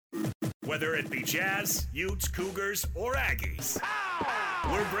Whether it be Jazz, Utes, Cougars, or Aggies.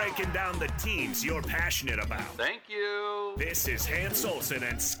 We're breaking down the teams you're passionate about. Thank you. This is Hans Olsen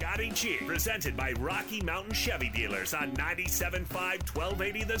and Scotty G, presented by Rocky Mountain Chevy Dealers on 97.5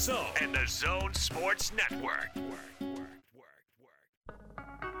 1280 The Zone and the Zone Sports Network.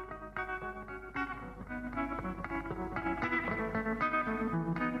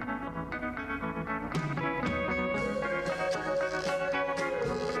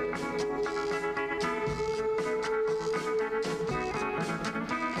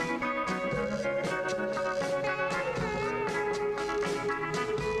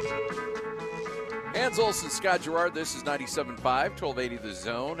 Hans Olsen, Scott Gerard, this is 97.5, 1280 The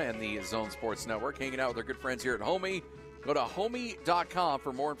Zone and the Zone Sports Network. Hanging out with our good friends here at Homey. Go to homey.com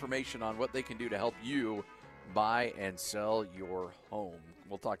for more information on what they can do to help you buy and sell your home.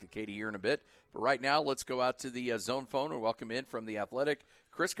 We'll talk to Katie here in a bit. But right now, let's go out to the Zone phone and welcome in from the Athletic,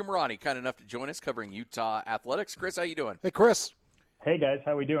 Chris Kamrani, kind enough to join us covering Utah athletics. Chris, how you doing? Hey, Chris. Hey, guys.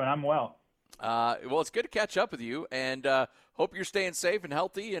 How we doing? I'm well. Well, it's good to catch up with you, and hope you're staying safe and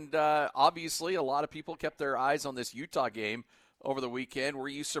healthy. And obviously, a lot of people kept their eyes on this Utah game over the weekend. Were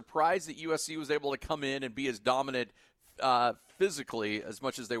you surprised that USC was able to come in and be as dominant physically as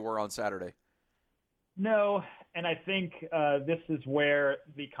much as they were on Saturday? No, and I think this is where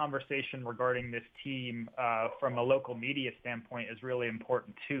the conversation regarding this team from a local media standpoint is really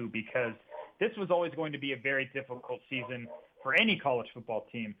important, too, because this was always going to be a very difficult season for any college football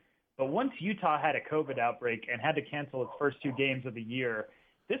team. But once Utah had a COVID outbreak and had to cancel its first two games of the year,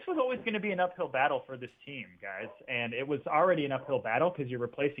 this was always going to be an uphill battle for this team, guys. And it was already an uphill battle because you're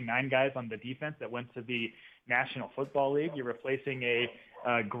replacing 9 guys on the defense that went to the National Football League. You're replacing a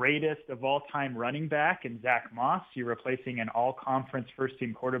greatest of all-time running back in Zach Moss. You're replacing an all-conference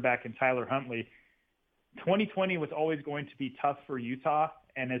first-team quarterback in Tyler Huntley. 2020 was always going to be tough for Utah,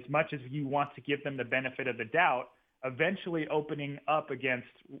 and as much as you want to give them the benefit of the doubt, eventually opening up against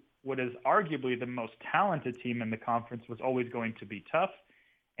what is arguably the most talented team in the conference was always going to be tough.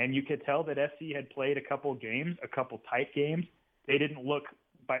 And you could tell that SC had played a couple games, a couple tight games. They didn't look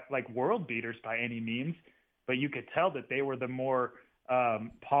like world beaters by any means, but you could tell that they were the more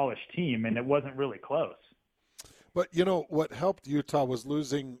polished team, and it wasn't really close. But, you know, what helped Utah was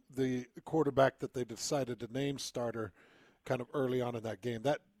losing the quarterback that they decided to name starter kind of early on in that game.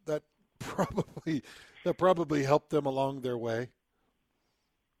 That probably helped them along their way.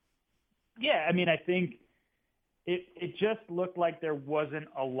 Yeah, I mean, I think it just looked like there wasn't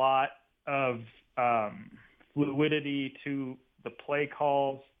a lot of fluidity to the play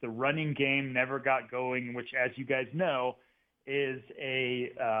calls. The running game never got going, which, as you guys know, is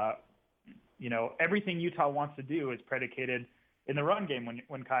everything Utah wants to do is predicated in the run game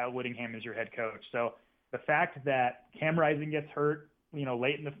when Kyle Whittingham is your head coach. So the fact that Cam Rising gets hurt,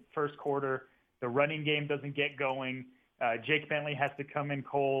 late in the first quarter, the running game doesn't get going. Jake Bentley has to come in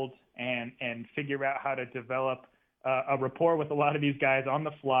cold and figure out how to develop a rapport with a lot of these guys on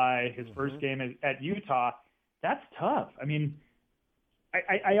the fly. His first game is at Utah. That's tough. I mean,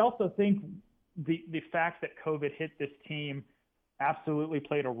 I also think the fact that COVID hit this team absolutely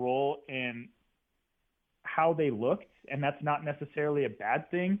played a role in how they looked, and that's not necessarily a bad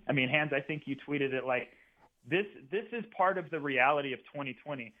thing. I mean, Hans, I think you tweeted it like, this is part of the reality of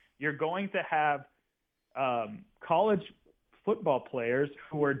 2020. You're going to have college football players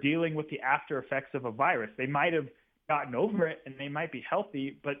who are dealing with the after effects of a virus. They might have gotten over it and they might be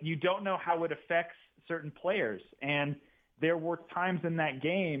healthy, but you don't know how it affects certain players. And there were times in that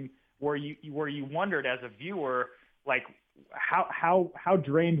game where you wondered as a viewer, like, how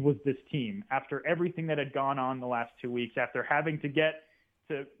drained was this team after everything that had gone on the last 2 weeks, after having to get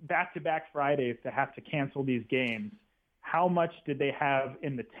to back-to-back Fridays to have to cancel these games. How much did they have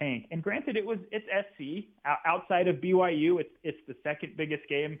in the tank? And granted, it's SC. Outside of BYU, it's the second biggest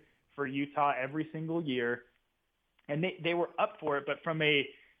game for Utah every single year. And they were up for it, but from a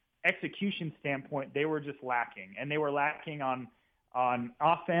execution standpoint, they were just lacking. And they were lacking on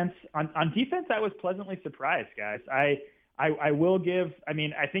offense. On defense, I was pleasantly surprised, guys. I will give – I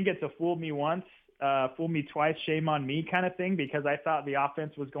mean, I think it's a fool me once, fool me twice, shame on me kind of thing, because I thought the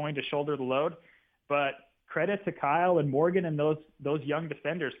offense was going to shoulder the load. But – credit to Kyle and Morgan and those young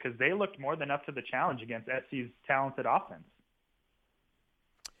defenders, because they looked more than up to the challenge against SC's talented offense.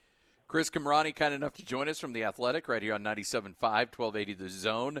 Chris Kamrani, kind enough to join us from The Athletic right here on 97.5, 1280 The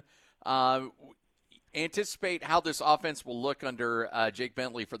Zone. Anticipate how this offense will look under Jake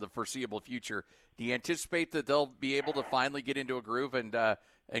Bentley for the foreseeable future. Do you anticipate that they'll be able to finally get into a groove and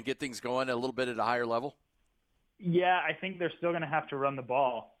get things going a little bit at a higher level? Yeah, I think they're still going to have to run the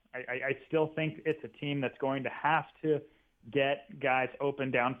ball. I still think it's a team that's going to have to get guys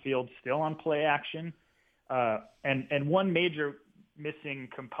open downfield still on play action. And one major missing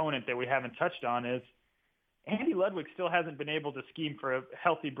component that we haven't touched on is Andy Ludwig still hasn't been able to scheme for a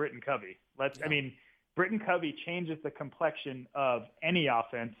healthy Britton Covey. Britton Covey changes the complexion of any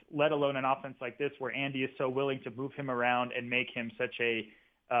offense, let alone an offense like this where Andy is so willing to move him around and make him such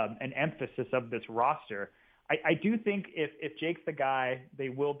an emphasis of this roster. I do think if Jake's the guy, they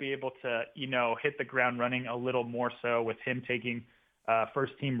will be able to, hit the ground running a little more so with him taking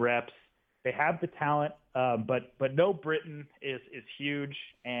first team reps. They have the talent, but no Britton is huge.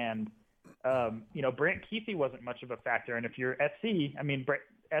 And, Brant Keithy wasn't much of a factor. And if you're SC,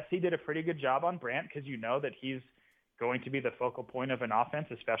 SC did a pretty good job on Brant because that he's going to be the focal point of an offense,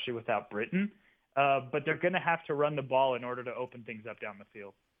 especially without Britton. But they're going to have to run the ball in order to open things up down the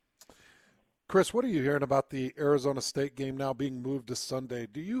field. Chris, what are you hearing about the Arizona State game now being moved to Sunday?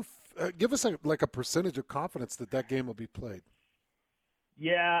 Do you give us a percentage of confidence that game will be played?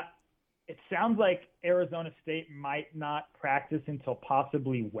 Yeah, it sounds like Arizona State might not practice until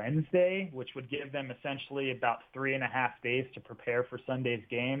possibly Wednesday, which would give them essentially about 3.5 days to prepare for Sunday's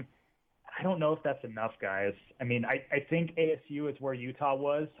game. I don't know if that's enough, guys. I think ASU is where Utah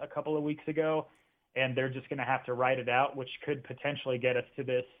was a couple of weeks ago, and they're just going to have to ride it out, which could potentially get us to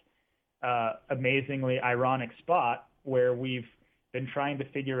this amazingly ironic spot where we've been trying to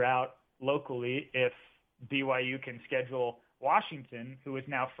figure out locally if BYU can schedule Washington, who is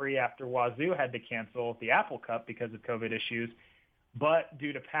now free after Wazoo had to cancel the Apple Cup because of COVID issues. But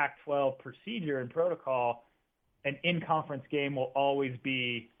due to Pac-12 procedure and protocol, an in-conference game will always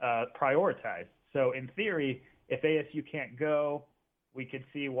be prioritized. So in theory, if ASU can't go, we could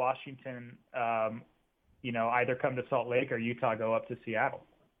see Washington, either come to Salt Lake or Utah go up to Seattle.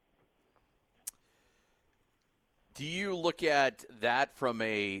 Do you look at that from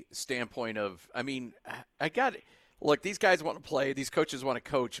a standpoint of, look, these guys want to play, these coaches want to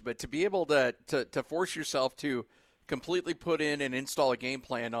coach, but to be able to force yourself to completely put in and install a game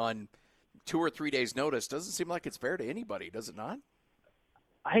plan on 2 or 3 days notice doesn't seem like it's fair to anybody, does it not?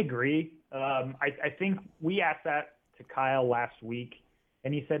 I agree. I think we asked that to Kyle last week,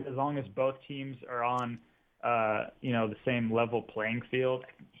 and he said as long as both teams are on, the same level playing field,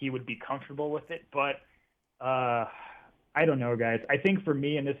 he would be comfortable with it. But I don't know, guys. I think for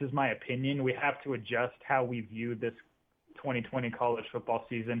me, and this is my opinion, we have to adjust how we view this 2020 college football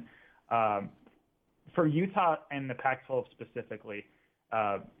season. For Utah and the Pac-12 specifically,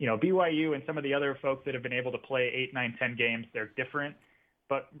 BYU and some of the other folks that have been able to play 8, 9, 10 games, they're different.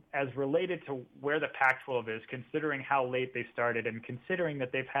 But as related to where the Pac-12 is, considering how late they started and considering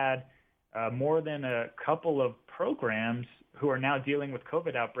that they've had more than a couple of programs who are now dealing with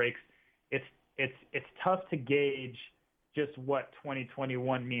COVID outbreaks, it's tough to gauge just what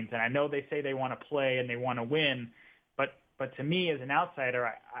 2021 means. And I know they say they want to play and they want to win, but to me as an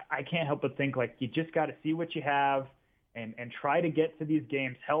outsider, I can't help but think like you just got to see what you have and try to get to these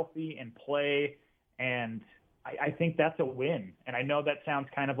games healthy and play. And I think that's a win. And I know that sounds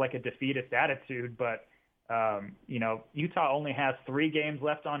kind of like a defeatist attitude, but Utah only has 3 games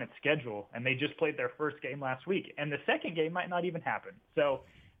left on its schedule, and they just played their first game last week, and the second game might not even happen. So,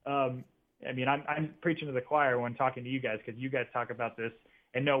 I'm preaching to the choir when talking to you guys because you guys talk about this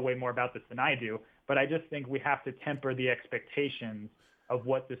and know way more about this than I do. But I just think we have to temper the expectations of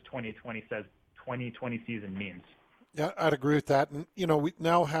what this 2020 season means. Yeah, I'd agree with that. And, we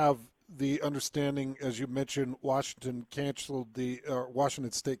now have the understanding, as you mentioned, Washington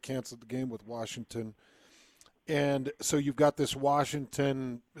State canceled the game with Washington. And so you've got this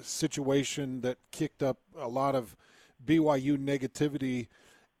Washington situation that kicked up a lot of BYU negativity.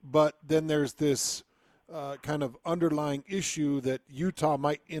 But then there's this kind of underlying issue that Utah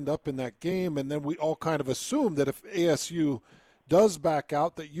might end up in that game. And then we all kind of assume that if ASU does back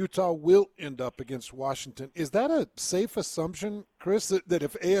out, that Utah will end up against Washington. Is that a safe assumption, Chris, that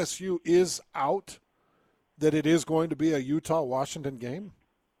if ASU is out, that it is going to be a Utah-Washington game?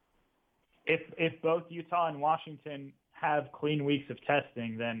 If both Utah and Washington have clean weeks of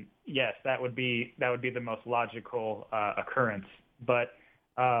testing, then yes, that would be the most logical occurrence. But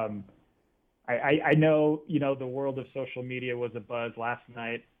I know, the world of social media was abuzz last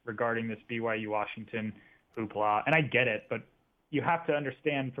night regarding this BYU Washington hoopla, and I get it, but you have to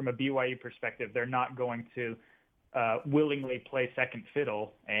understand from a BYU perspective, they're not going to willingly play second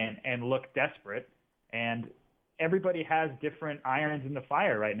fiddle and look desperate. And everybody has different irons in the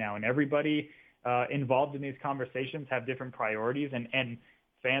fire right now, and everybody involved in these conversations have different priorities, and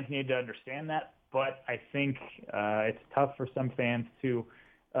fans need to understand that. But I think it's tough for some fans to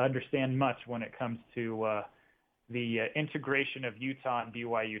understand much when it comes to the integration of Utah and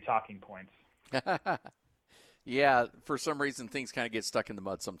BYU talking points. Yeah, for some reason things kind of get stuck in the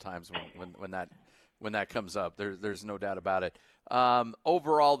mud sometimes when that comes up. There's no doubt about it.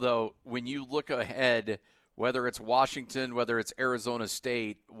 Overall, though, when you look ahead, whether it's Washington, whether it's Arizona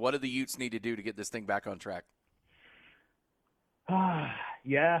State, what do the Utes need to do to get this thing back on track?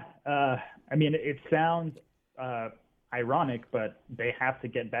 Yeah. I mean, it sounds ironic, but they have to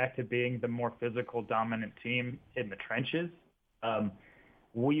get back to being the more physical, dominant team in the trenches.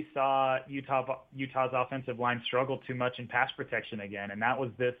 We saw Utah's offensive line struggle too much in pass protection again, and that was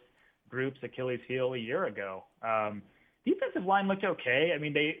this group's Achilles heel a year ago. Defensive line looked okay. I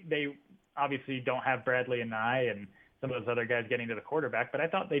mean, they obviously don't have Bradley and Nye and some of those other guys getting to the quarterback, but I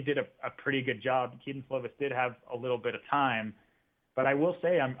thought they did a pretty good job. Keaton Slovis did have a little bit of time, but I will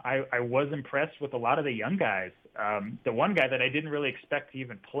say I was impressed with a lot of the young guys. The one guy that I didn't really expect to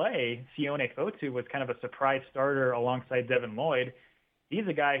even play, Sione Fotu, was kind of a surprise starter alongside Devin Lloyd. He's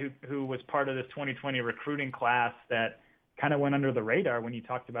a guy who was part of this 2020 recruiting class that kind of went under the radar when you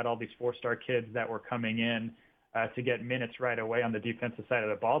talked about all these four-star kids that were coming in to get minutes right away on the defensive side of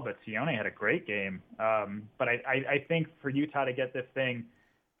the ball. But Sione had a great game. But I think for Utah to get this thing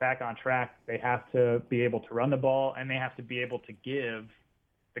back on track, they have to be able to run the ball, and they have to be able to give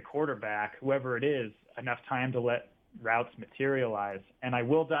the quarterback, whoever it is, enough time to let routes materialize. And I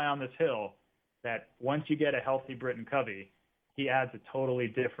will die on this hill that once you get a healthy Britton Covey, he adds a totally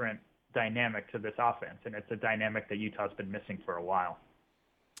different dynamic to this offense, and it's a dynamic that Utah's been missing for a while.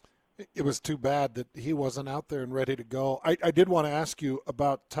 It was too bad that he wasn't out there and ready to go. I did want to ask you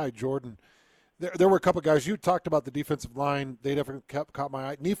about Ty Jordan. There were a couple of guys. You talked about the defensive line. They definitely caught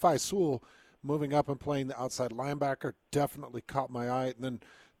my eye. Nephi Sewell moving up and playing the outside linebacker definitely caught my eye. And then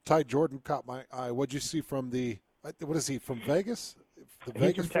Ty Jordan caught my eye. What'd you see from what is he, from Vegas? The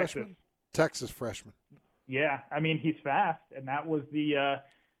Vegas freshman? Texas freshman. Yeah, I mean, he's fast, and that was the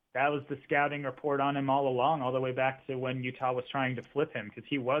scouting report on him all along, all the way back to when Utah was trying to flip him, because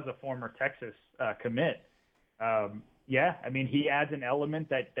he was a former Texas commit. Yeah, I mean, he adds an element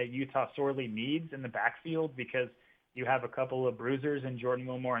that Utah sorely needs in the backfield, because you have a couple of bruisers in Jordan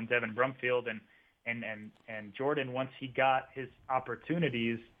Wilmore and Devin Brumfield, and Jordan, once he got his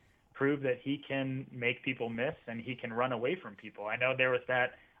opportunities, proved that he can make people miss and he can run away from people. I know there was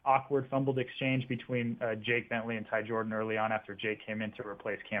that awkward fumbled exchange between Jake Bentley and Ty Jordan early on after Jake came in to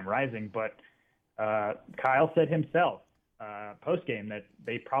replace Cam Rising, but Kyle said himself post-game that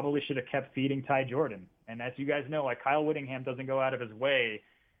they probably should have kept feeding Ty Jordan. And as you guys know, like, Kyle Whittingham doesn't go out of his way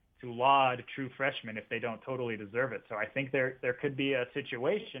to laud true freshmen if they don't totally deserve it. So I think there could be a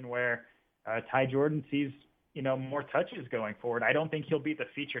situation where Ty Jordan sees, more touches going forward. I don't think he'll be the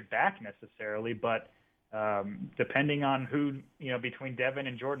featured back necessarily, but depending on who, between Devin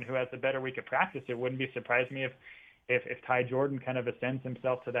and Jordan, who has the better week of practice, it wouldn't be surprising me if Ty Jordan kind of ascends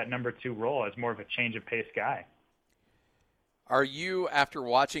himself to that number 2 role as more of a change of pace guy. Are you, after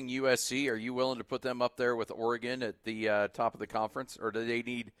watching USC, are you willing to put them up there with Oregon at the top of the conference, or do they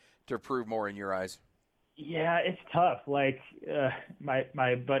need to prove more in your eyes? Yeah, it's tough. Like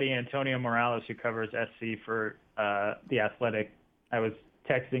my buddy Antonio Morales, who covers SC for The Athletic, I was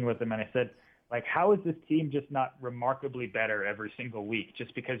texting with him and I said, like, how is this team just not remarkably better every single week?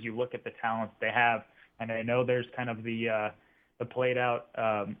 Just because you look at the talents they have, and I know there's kind of the played out,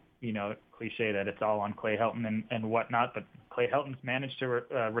 cliche that it's all on Clay Helton and whatnot, but Clay Helton's managed to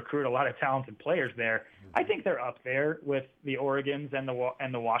recruit a lot of talented players there. I think they're up there with the Oregons and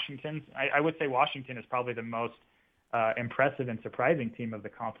the Washingtons. I would say Washington is probably the most impressive and surprising team of the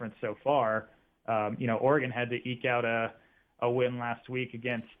conference so far. Oregon had to eke out a win last week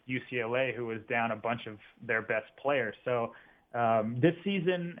against UCLA, who was down a bunch of their best players. So this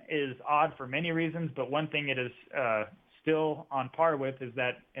season is odd for many reasons, but one thing it is still on par with is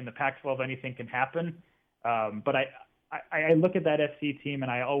that in the Pac-12 anything can happen. But I look at that SC team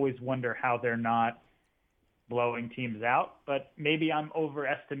and I always wonder how they're not blowing teams out. But maybe I'm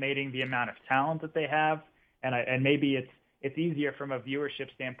overestimating the amount of talent that they have, and maybe it's easier from a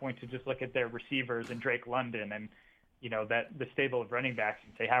viewership standpoint to just look at their receivers and Drake London and that the stable of running backs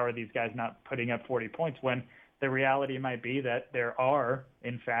and say, how are these guys not putting up 40 points, when the reality might be that there are,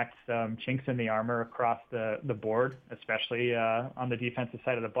 in fact, some chinks in the armor across the board, especially on the defensive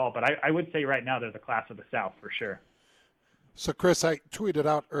side of the ball. But I would say right now they're the class of the South for sure. So, Chris, I tweeted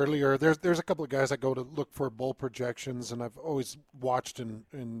out earlier, there's a couple of guys I go to look for bowl projections, and I've always watched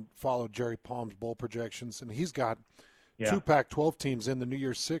and followed Jerry Palm's bowl projections, and he's got 2 Pac-12 teams in the New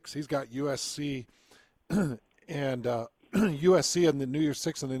Year's Six. He's got USC and USC in the New Year's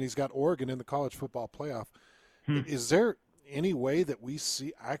Six, and then he's got Oregon in the college football playoff. Is there any way that we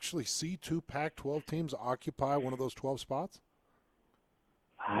actually see 2 Pac-12 teams occupy one of those 12 spots?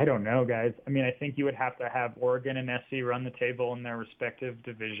 I don't know, guys. I mean, I think you would have to have Oregon and SC run the table in their respective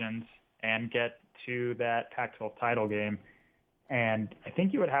divisions and get to that Pac-12 title game. And I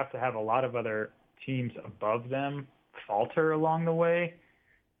think you would have to have a lot of other teams above them falter along the way.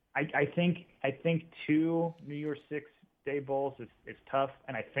 I think 2 New Year's Six Day Bowls is tough,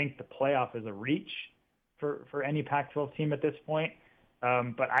 and I think the playoff is a reach for any Pac-12 team at this point.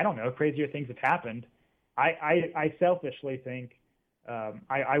 But I don't know. Crazier things have happened. I selfishly think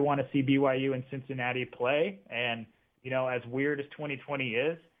I want to see BYU and Cincinnati play. And, as weird as 2020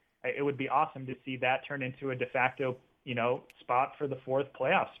 is, it would be awesome to see that turn into a de facto, spot for the 4th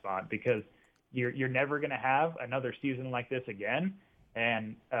playoff spot, because you're never going to have another season like this again.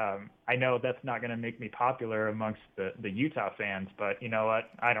 And I know that's not going to make me popular amongst the Utah fans, but you know what?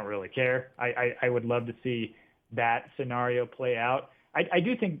 I don't really care. I would love to see that scenario play out. I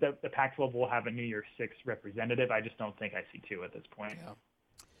do think that the Pac-12 will have a New Year's Six representative. I just don't think I see 2 at this point. Yeah.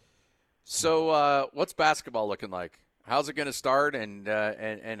 So what's basketball looking like? How's it going to start, and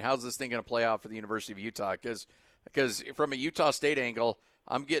how's this thing going to play out for the University of Utah? Because from a Utah State angle,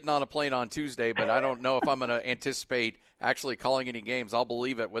 I'm getting on a plane on Tuesday, but I don't know if I'm going to anticipate actually calling any games. I'll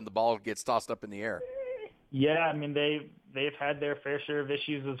believe it when the ball gets tossed up in the air. Yeah, I mean, they've had their fair share of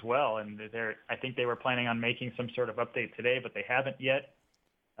issues as well, and I think they were planning on making some sort of update today, but they haven't yet.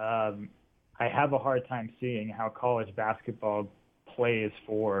 I have a hard time seeing how college basketball plays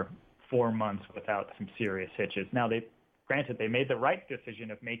for 4 months without some serious hitches. Now, granted, they made the right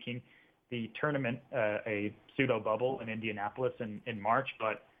decision of making the tournament a pseudo bubble in Indianapolis in March,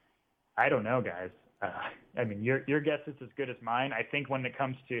 but I don't know, guys. I mean, your guess is as good as mine. I think when it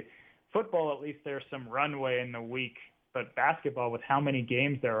comes to football, at least there's some runway in the week, but basketball, with how many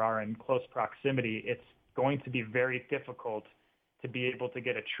games there are in close proximity, it's going to be very difficult to be able to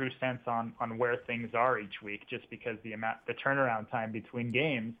get a true sense on where things are each week, just because the turnaround time between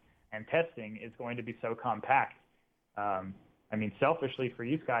games and testing is going to be so compact. I mean, selfishly for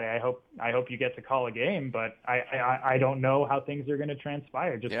you, Scotty, I hope you get to call a game, but I don't know how things are going to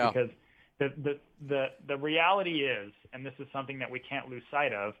transpire, just because the reality is, and this is something that we can't lose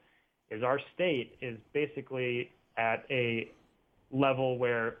sight of, is our state is basically at a level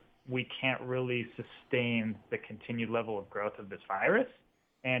where we can't really sustain the continued level of growth of this virus.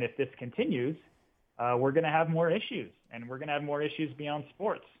 And if this continues, we're going to have more issues, and we're going to have more issues beyond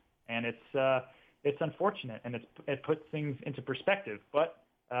sports. And it's unfortunate, and it puts things into perspective. But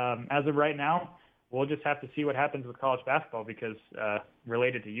as of right now, we'll just have to see what happens with college basketball, because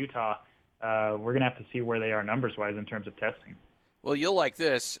related to Utah, we're going to have to see where they are numbers-wise in terms of testing. Well, you'll like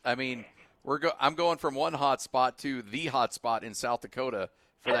this. I mean, I'm going from one hot spot to the hot spot in South Dakota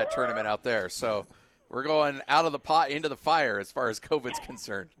for that tournament out there. So we're going out of the pot into the fire as far as COVID's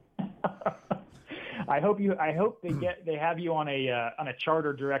concerned. I hope they have you on a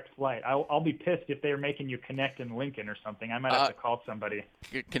charter direct flight. I'll be pissed if they're making you connect in Lincoln or something. I might have to call somebody.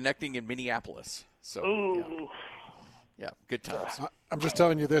 Connecting in Minneapolis. So yeah, good times. I'm just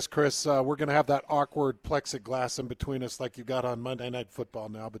telling you this, Chris. We're going to have that awkward plexiglass in between us, like you got on Monday Night Football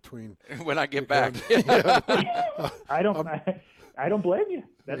now. Between when I get back, I don't blame you.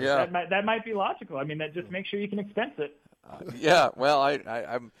 That might be logical. I mean, that just make sure you can expense it. Yeah, well,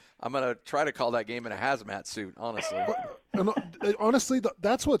 I'm going to try to call that game in a hazmat suit, honestly. Honestly,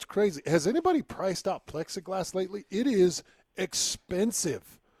 that's what's crazy. Has anybody priced out plexiglass lately? It is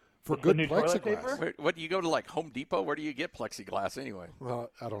expensive for good plexiglass. Wait, what, do you go to like Home Depot? Where do you get plexiglass anyway? Well,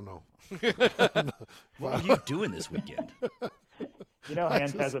 I don't know. What are you doing this weekend?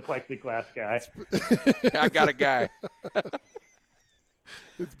 Hans has a plexiglass guy. I got a guy.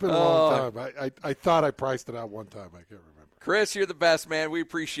 It's been a long time. I thought I priced it out one time. I can't remember. Chris, you're the best, man. We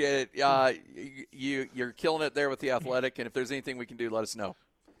appreciate it. You're killing it there with the Athletic, and if there's anything we can do, let us know.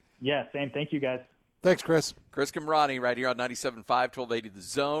 Yeah, same. Thank you, guys. Thanks, Chris. Chris Kamrani right here on 97.5, 1280 The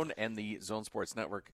Zone and the Zone Sports Network.